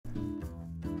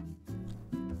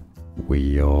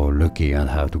we are looking at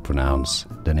how to pronounce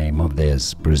the name of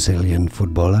this Brazilian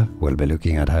footballer. We'll be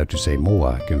looking at how to say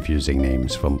more confusing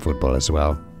names from football as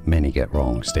well. Many get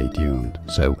wrong, stay tuned.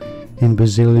 So, in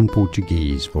Brazilian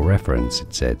Portuguese, for reference,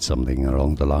 it said something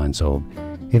along the lines of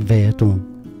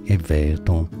Everton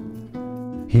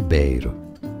Ribeiro.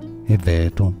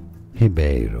 Everton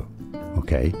Ribeiro.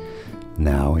 Okay?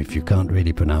 Now, if you can't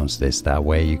really pronounce this that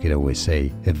way, you can always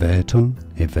say Everton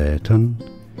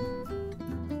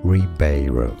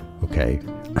Ribeiro. Okay?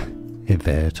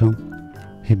 Everton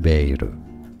Ribeiro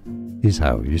is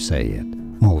how you say it.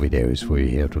 More videos for you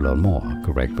here to learn more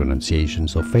correct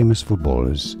pronunciations of famous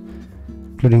footballers,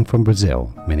 including from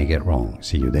Brazil. Many get wrong.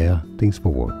 See you there. Thanks for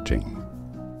watching.